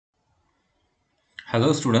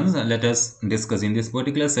Hello students, let us discuss in this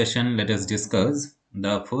particular session, let us discuss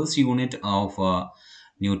the first unit of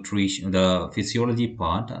nutrition, the physiology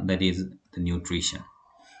part, that is the nutrition.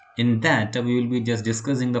 In that, we will be just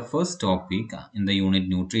discussing the first topic in the unit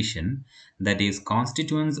nutrition, that is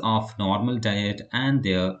constituents of normal diet and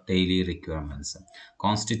their daily requirements.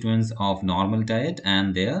 Constituents of normal diet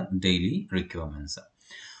and their daily requirements.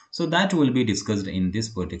 So that will be discussed in this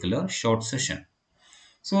particular short session.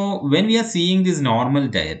 So when we are seeing this normal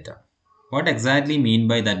diet, what exactly mean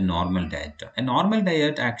by that normal diet? A normal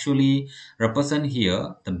diet actually represent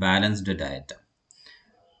here the balanced diet.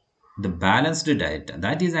 The balanced diet,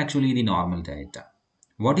 that is actually the normal diet.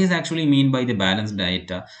 What is actually mean by the balanced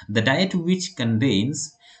diet? The diet which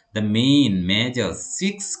contains the major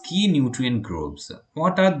six key nutrient groups.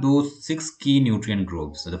 What are those six key nutrient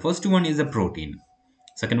groups? So the first one is the protein.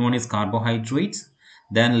 Second one is carbohydrates,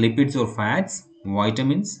 then lipids or fats,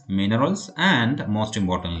 vitamins, minerals, and most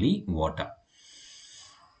importantly, water.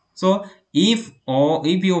 So if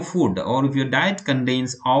your food or if your diet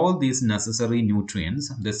contains all these necessary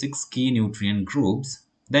nutrients, the six key nutrient groups,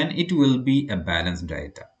 then it will be a balanced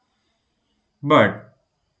diet. But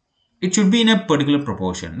it should be in a particular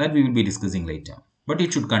proportion that we will be discussing later. But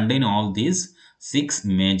it should contain all these six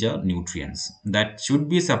major nutrients that should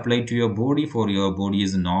be supplied to your body for your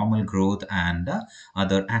body's normal growth and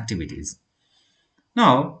other activities.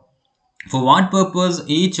 Now, for what purpose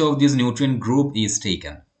each of these nutrient group is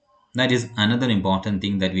taken? That is another important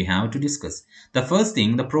thing that we have to discuss. The first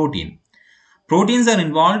thing, the protein. Proteins are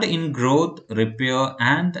involved in growth, repair,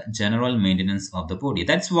 and general maintenance of the body.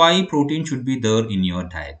 That's why protein should be there in your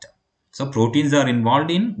diet. So proteins are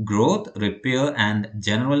involved in growth, repair, and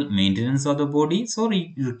general maintenance of the body. So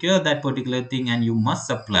you require that particular thing and you must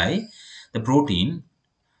supply the protein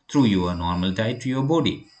through your normal diet to your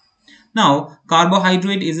body. Now,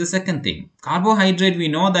 carbohydrate is the second thing. Carbohydrate, we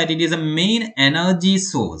know that it is a main energy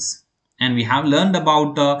source. And we have learned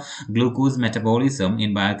about glucose metabolism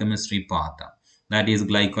in biochemistry part. That is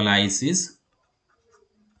glycolysis,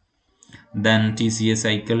 then TCA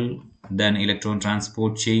cycle, then electron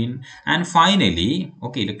transport chain, and finally,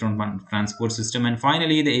 electron transport system, and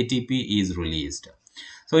finally the ATP is released.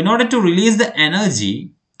 So in order to release the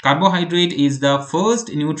energy, carbohydrate is the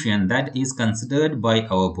first nutrient that is considered by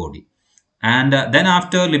our body. And then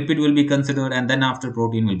after lipid will be considered, and then after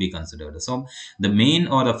protein will be considered. So the main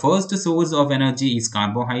or the first source of energy is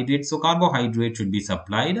carbohydrate. So carbohydrate should be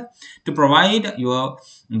supplied to provide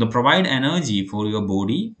energy for your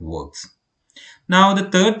body works. Now the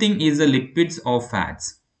third thing is the lipids or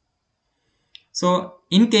fats. So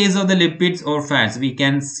in case of the lipids or fats, we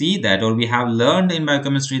can see that, or we have learned in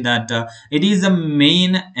biochemistry that it is the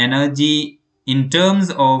main energy in terms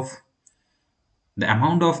of the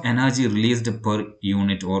amount of energy released per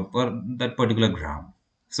unit or per that particular gram.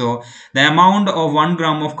 So the amount of 1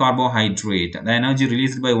 gram of carbohydrate, the energy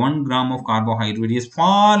released by 1 gram of carbohydrate is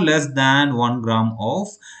far less than 1 gram of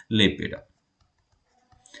lipid.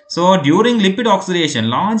 So during lipid oxidation,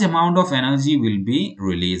 large amount of energy will be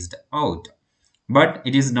released out. But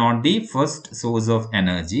it is not the first source of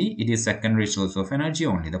energy. It is secondary source of energy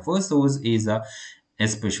only. The first source is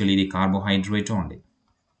especially the carbohydrate only.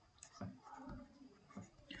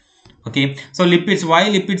 Okay, so lipids, why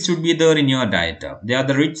lipids should be there in your diet? They are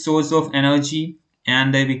the rich source of energy,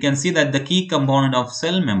 and we can see that the key component of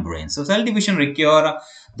cell membrane. So cell division require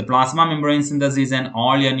the plasma membrane synthesis and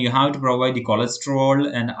all, and you have to provide the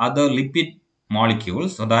cholesterol and other lipid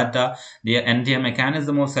molecules so that the entire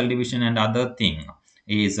mechanism of cell division and other thing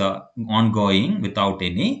is ongoing without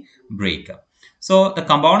any break. So the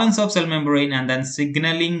components of cell membrane and then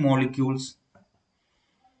signaling molecules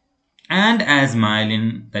and as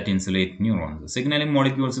myelin that insulate neurons. Signaling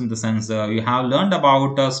molecules in the sense you have learned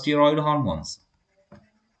about steroid hormones.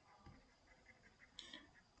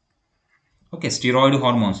 Okay, steroid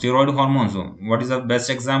hormones. Steroid hormones. What is the best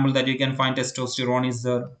example that you can find? Testosterone is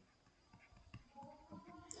there.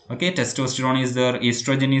 Okay, testosterone is there.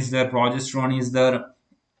 Estrogen is there. Progesterone is there.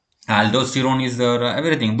 Aldosterone is there,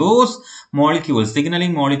 everything. Those molecules,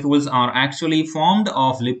 signaling molecules, are actually formed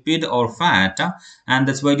of lipid or fat, and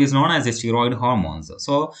that's why it is known as the steroid hormones.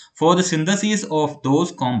 So for the synthesis of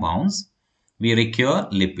those compounds, we require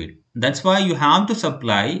lipid. That's why you have to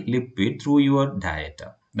supply lipid through your diet.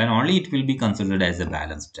 Then only it will be considered as a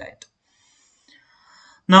balanced diet.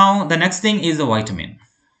 Now the next thing is the vitamin.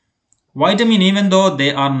 Vitamin, even though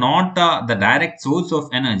they are not the direct source of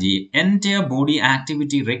energy, entire body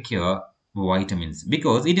activity require vitamins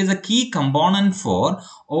because it is a key component for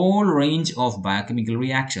all range of biochemical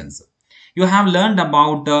reactions. You have learned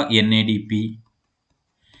about NADP,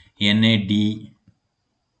 NAD,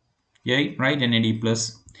 Yeah, right, NAD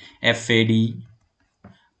plus, FAD,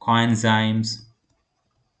 coenzymes,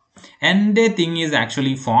 and the thing is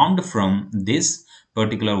actually formed from this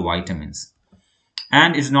particular vitamins.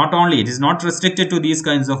 And it's not only, it is not restricted to these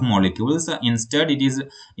kinds of molecules. Instead, it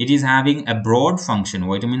is having a broad function.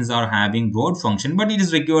 Vitamins are having broad function, but it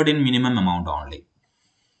is required in minimum amount only,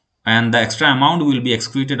 and the extra amount will be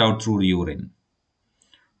excreted out through urine.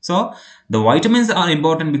 So the vitamins are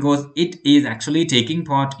important because it is actually taking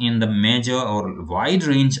part in the major or wide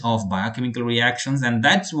range of biochemical reactions, and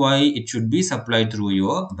that's why it should be supplied through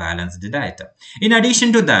your balanced diet. In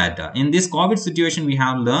addition to that, in this COVID situation, we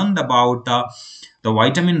have learned about the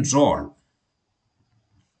vitamin role,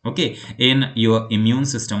 okay, in your immune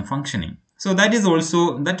system functioning. So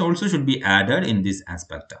that also should be added in this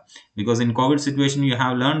aspect, because in COVID situation you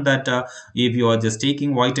have learned that if you are just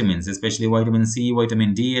taking vitamins, especially vitamin C,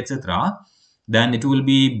 vitamin D, etc., then it will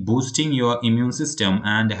be boosting your immune system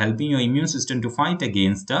and helping your immune system to fight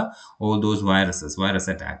against all those virus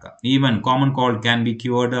attack. Even common cold can be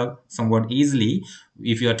cured somewhat easily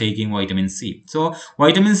if you are taking vitamin C. So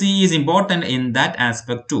vitamin C is important in that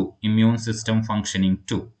aspect too, immune system functioning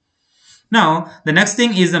too. Now, the next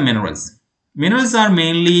thing is the minerals. Minerals are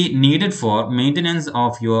mainly needed for maintenance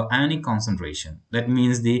of your ionic concentration. That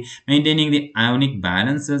means the maintaining the ionic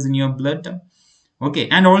balances in your blood. Okay,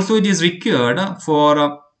 and also it is required for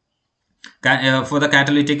the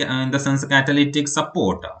catalytic, in the sense catalytic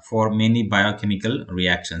support for many biochemical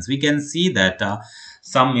reactions. We can see that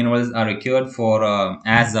some minerals are required for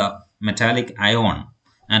as a metallic ion,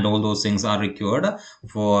 and all those things are required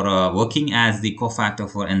for working as the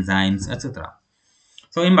cofactor for enzymes, etc.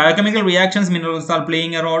 So in biochemical reactions, minerals are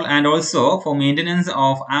playing a role, and also for maintenance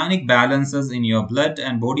of ionic balances in your blood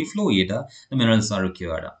and body fluid, the minerals are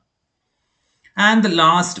required. And the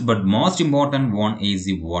last but most important one is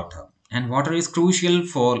the water. And water is crucial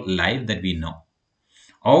for life, that we know.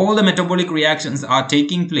 All the metabolic reactions are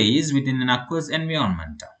taking place within an aqueous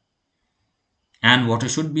environment, and water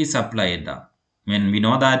should be supplied. When we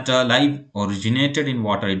know that life originated in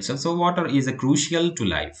water itself, so water is a crucial to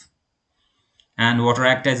life, and water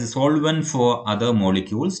acts as a solvent for other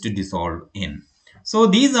molecules to dissolve in. So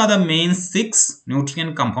these are the main 6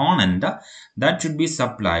 nutrient component that should be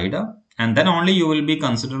supplied, and then only you will be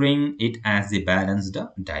considering it as the balanced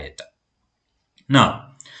diet.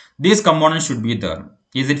 Now, these components should be there.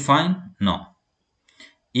 Is it fine? No.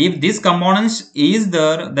 If this components is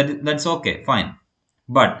there, that's okay, fine.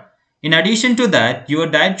 But in addition to that, your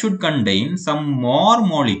diet should contain some more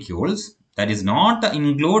molecules that is not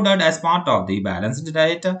included as part of the balanced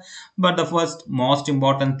diet. But the first most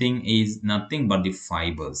important thing is nothing but the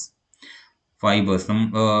fibers. Fibers.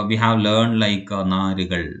 We have learned like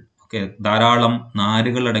നാരുകൾ. Okay, ധാരാളം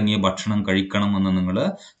നാരുകൾ അടങ്ങിയ ഭക്ഷണം കഴിക്കണം എന്ന് നിങ്ങൾ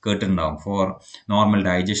കേട്ടിട്ടുണ്ടാവും, for normal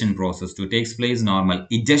digestion process to takes place, normal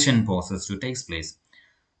digestion process to takes place.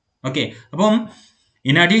 Okay, അപ്പം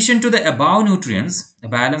in addition to the above nutrients, a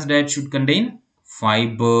balanced diet should contain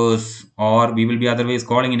fibers, or we will be otherwise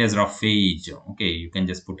calling it as roughage. Okay, you can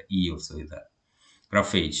just put E also with that.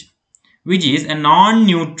 Roughage, which is a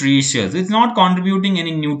non-nutritious. It's not contributing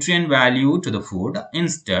any nutrient value to the food.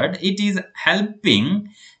 Instead, it is helping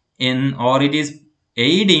in, or it is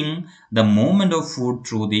aiding the movement of food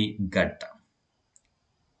through the gut.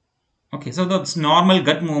 Okay, so that's normal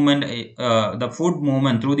gut movement, the food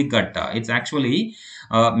movement through the gut, it's actually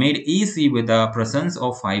made easy with the presence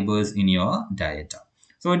of fibers in your diet.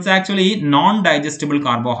 So it's actually non-digestible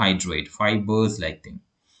carbohydrate, fibers like thing.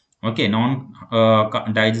 Okay,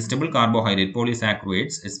 non-digestible carbohydrate,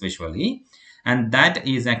 polysaccharides especially, and that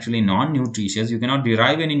is actually non-nutritious. You cannot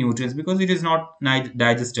derive any nutrients because it is not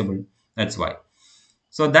digestible. That's why.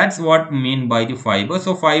 So that's what mean by the fiber.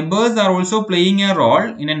 So fibers are also playing a role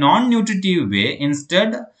in a non-nutritive way,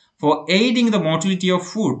 instead for aiding the motility of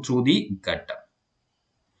food through the gut.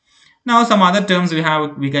 Now some other terms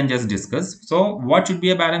we can just discuss. So what should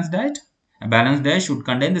be a balanced diet? A balanced diet should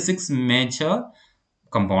contain the 6 major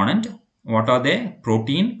component. What are they?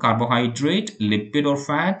 Protein, carbohydrate, lipid or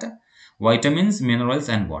fat, vitamins, minerals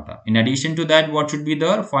and water. In addition to that, what should be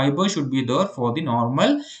there? Fiber should be there for the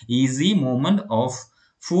normal easy movement of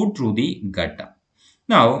food through the gut.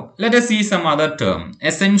 Now, let us see some other term.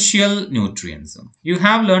 Essential nutrients. You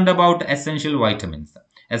have learned about essential vitamins,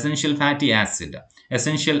 essential fatty acid,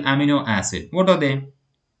 essential amino acid. What are they?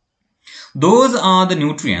 Those are the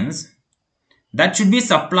nutrients that should be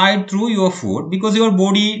supplied through your food, because your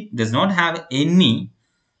body does not have any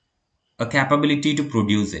capability to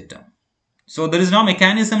produce it. So there is no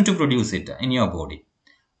mechanism to produce it in your body.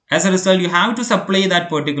 As a result, you have to supply that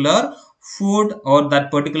particular food or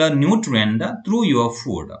that particular nutrient through your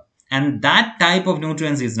food. And that type of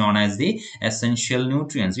nutrients is known as the essential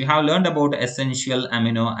nutrients. You have learned about essential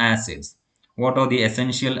amino acids. What are the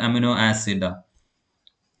essential amino acid?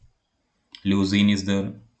 Leucine is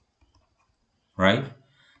there, right?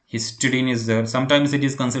 Histidine is there. Sometimes it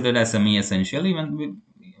is considered as semi-essential.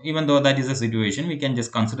 Even though that is a situation, we can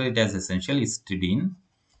just consider it as essential. Histidine,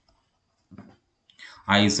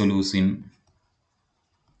 isoleucine,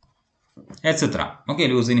 etc. Okay,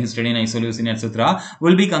 leucine, histidine, isoleucine, etc.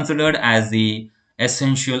 will be considered as the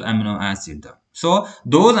essential amino acid. So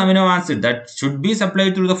those amino acids that should be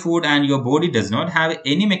supplied through the food and your body does not have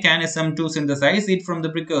any mechanism to synthesize it from the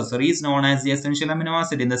precursor is known as the essential amino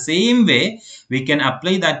acid. In the same way, we can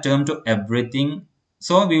apply that term to everything.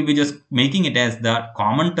 So we will be just making it as the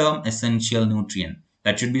common term essential nutrient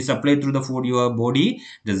that should be supplied through the food. Your body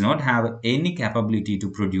does not have any capability to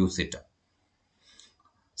produce it.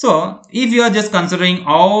 So, if you are just considering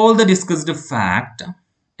all the discussed fact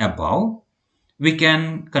above, we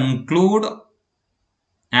can conclude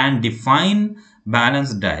and define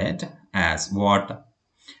balanced diet as what?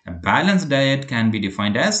 A balanced diet can be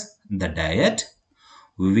defined as the diet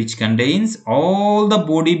which contains all the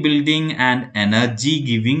body building and energy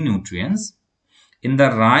giving nutrients in the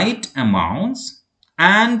right amounts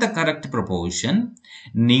and the correct proportion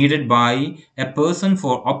needed by a person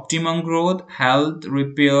for optimum growth, health,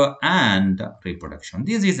 repair, and reproduction.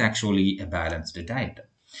 This is actually a balanced diet.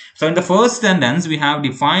 So in the first sentence, we have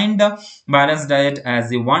defined the balanced diet as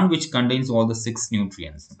the one which contains all the 6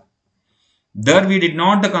 nutrients. There we did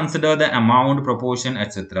not consider the amount, proportion,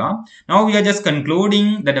 etc. Now we are just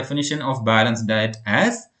concluding the definition of balanced diet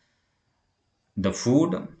as the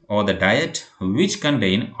food or the diet which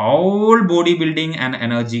contain all bodybuilding and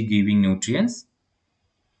energy giving nutrients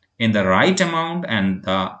in the right amount and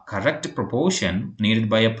the correct proportion needed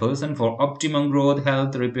by a person for optimum growth,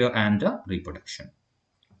 health, repair, and reproduction.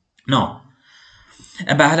 Now,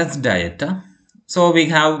 a balanced diet. So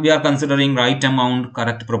we are considering right amount,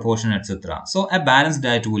 correct proportion, etc. So a balanced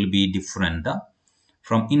diet will be different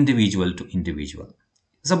from individual to individual.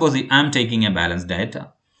 Suppose I am taking a balanced diet,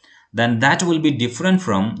 then that will be different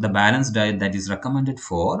from the balanced diet that is recommended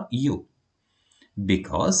for you,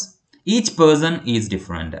 because each person is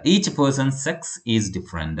different, each person's sex is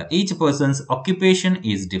different, each person's occupation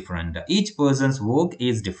is different, each person's work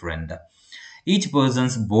is different, each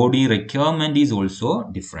person's body requirement is also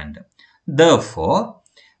different. Therefore,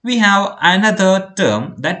 we have another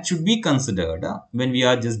term that should be considered when we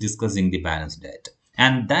are just discussing the balanced diet,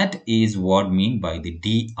 and that is what mean by the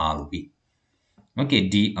DRV. Okay,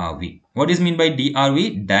 DRV. What is mean by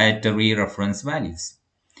DRV? Dietary reference values.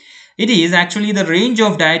 It is actually the range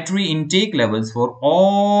of dietary intake levels for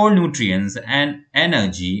all nutrients and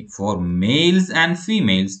energy for males and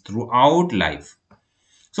females throughout life.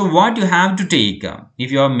 So what you have to take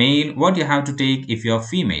if you are male, what you have to take if you are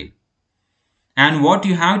female, and what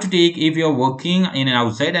you have to take if you are working in an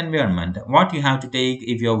outside environment, what you have to take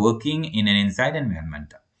if you are working in an inside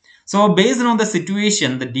environment. So based on the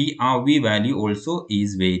situation, the DRV value also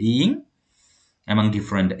is varying among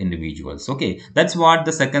different individuals. Okay, that's what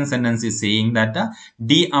the second sentence is saying, that the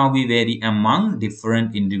DRV vary among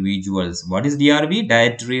different individuals. What is DRV?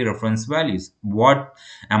 Dietary reference values. What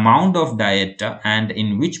amount of diet and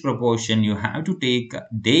in which proportion you have to take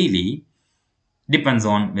daily depends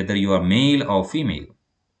on whether you are male or female.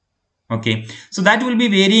 Okay, so that will be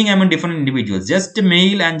varying among different individuals. Just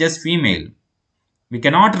male and just female, we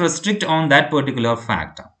cannot restrict on that particular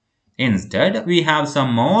factor. Instead, we have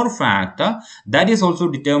some more factor that is also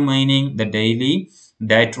determining the daily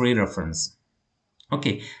dietary reference.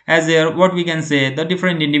 Okay, as their, what we can say, the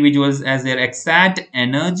different individuals as their exact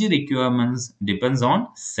energy requirements depends on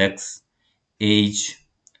sex, age,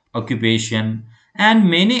 occupation, and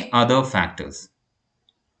many other factors.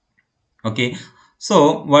 Okay,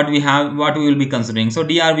 so what we will be considering, so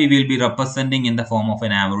DRV will be representing in the form of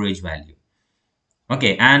an average value.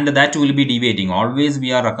 Okay, and that will be deviating. Always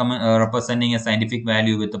we are representing a scientific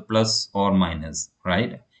value with a plus or minus,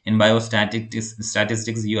 right? In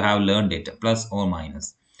statistics, you have learned it, plus or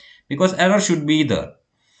minus, because error should be there,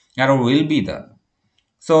 error will be there.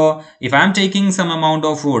 So if I am taking some amount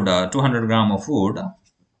of food, 200 gram of food,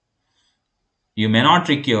 you may not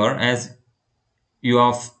require, as you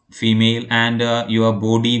are female and your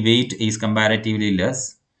body weight is comparatively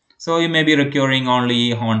less, so you may be requiring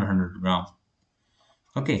only 100 gram.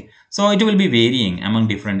 Okay, so it will be varying among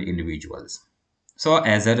different individuals. So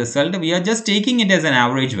as a result, we are just taking it as an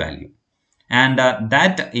average value, and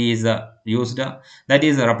that is that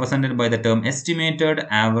is represented by the term estimated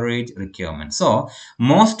average requirement. So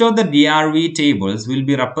most of the DRV tables will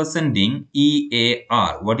be representing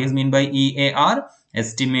EAR. What is mean by EAR?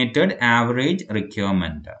 estimated average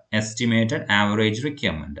requirement. Estimated average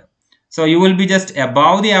requirement. So you will be just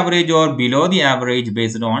above the average or below the average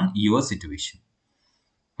based on your situation.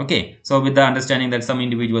 Okay, so with the understanding that some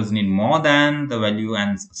individuals need more than the value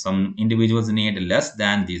and some individuals need less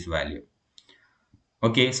than this value.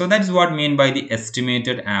 Okay, so that is what mean by the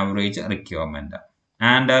estimated average requirement.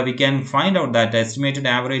 And we can find out that estimated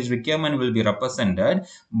average requirement will be represented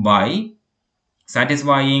by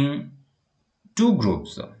satisfying two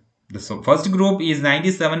groups. The first group is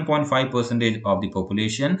 97.5 percentage of the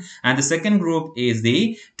population, and the second group is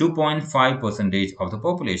the 2.5 percentage of the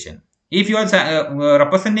population. If you are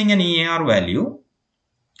representing an EAR value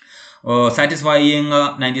satisfying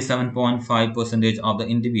 97.5 percentage of the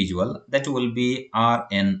individual, that will be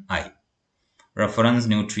RNI, reference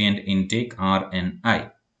nutrient intake,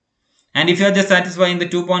 RNI. And if you are just satisfying the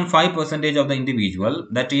 2.5 percentage of the individual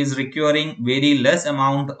that is requiring very less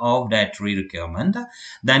amount of dietary requirement,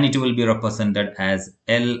 then it will be represented as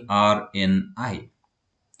LRNI.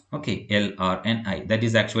 Okay, LRNI, that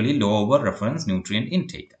is actually lower reference nutrient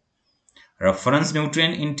intake. Reference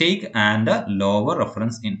nutrient intake and lower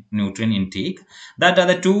reference nutrient intake, that are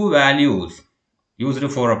the two values used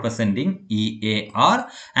for representing EAR,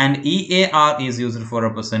 and EAR is used for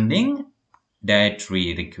representing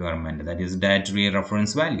dietary requirement, that is dietary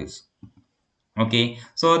reference values. Okay,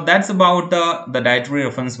 so that's about the dietary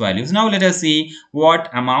reference values. Now let us see what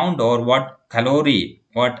amount or what calorie,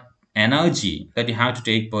 what energy that you have to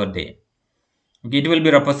take per day. Okay, it will be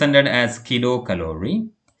represented as kilocalorie,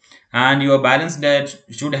 and your balanced diet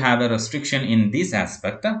should have a restriction in this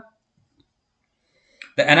aspect.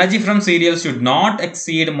 The energy from cereals should not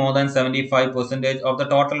exceed more than 75% of the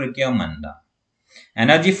total requirement.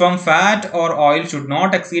 Energy from fat or oil should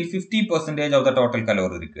not exceed 50% of the total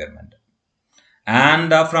calorie requirement.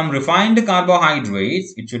 And from refined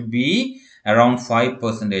carbohydrates, it should be around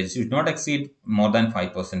 5%. It should not exceed more than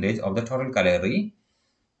 5% of the total calorie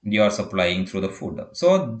you are supplying through the food.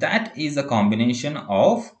 So that is a combination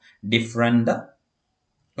of different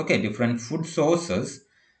food sources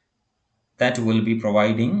that will be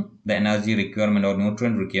providing the energy requirement or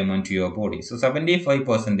nutrient requirement to your body. So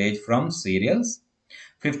 75% from cereals,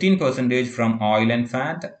 15% from oil and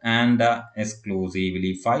fat, and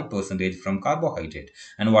exclusively 5% from carbohydrate.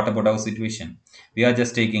 And what about our situation? We are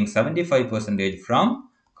just taking 75% from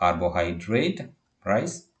carbohydrate,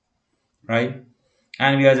 rice, right?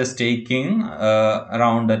 And we are just taking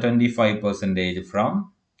around 25%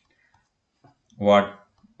 from what?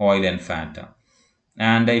 Oil and fat.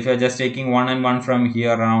 And if you are just taking one and one from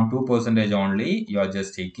here, around 2% only, you are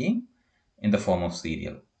just taking in the form of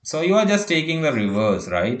cereal. So you are just taking the reverse,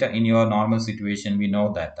 right? In your normal situation, we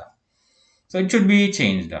know that. So it should be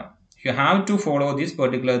changed. You have to follow this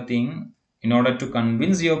particular thing in order to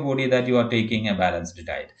convince your body that you are taking a balanced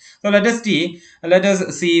diet. So let us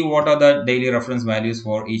see what are the daily reference values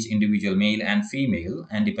for each individual male and female,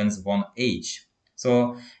 and depends upon age.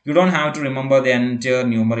 So you don't have to remember the entire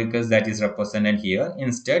numericals that is represented here.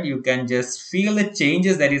 Instead, you can just feel the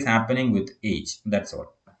changes that is happening with age. That's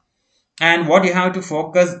all. And what you have to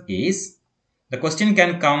focus is, the question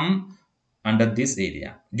can come under this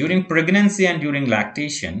area. During pregnancy and during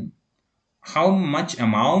lactation, how much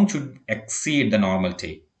amount should exceed the normal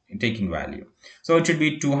taking value? So it should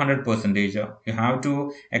be 200%. You have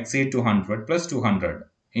to exceed 200 plus 200.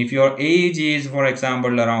 If your age is, for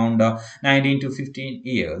example, around 19 to 15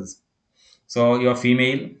 years, so you're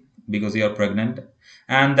female because you're pregnant,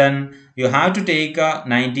 and then you have to take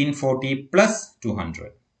 1940 plus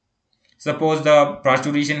 200. Suppose the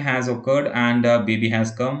prostitution has occurred and a baby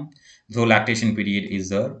has come, so lactation period is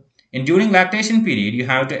there. And during lactation period, you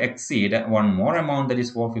have to exceed one more amount, that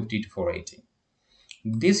is 450 to 480.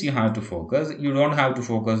 This you have to focus. You don't have to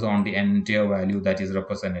focus on the entire value that is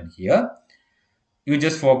represented here. You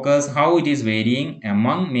just focus how it is varying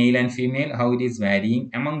among male and female, how it is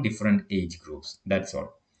varying among different age groups. That's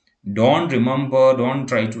all. Don't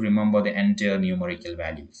try to remember the entire numerical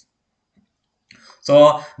values.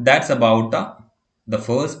 So that's about the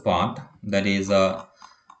first part, that is the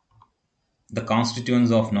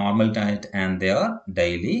constituents of normal diet and their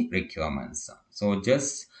daily requirements. So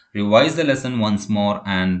just revise the lesson once more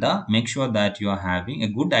and make sure that you are having a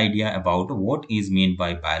good idea about what is meant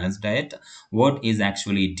by balanced diet, what is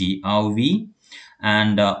actually DRV,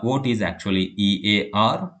 and what is actually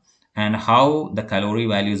EAR, and how the calorie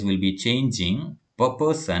values will be changing per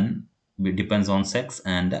person. It depends on sex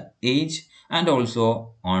and age, and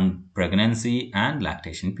also on pregnancy and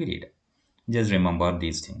lactation period. Just remember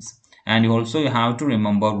these things. And you have to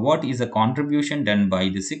remember what is the contribution done by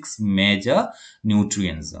the 6 major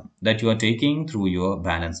nutrients that you are taking through your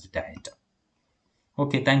balanced diet.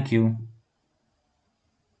 Okay, thank you.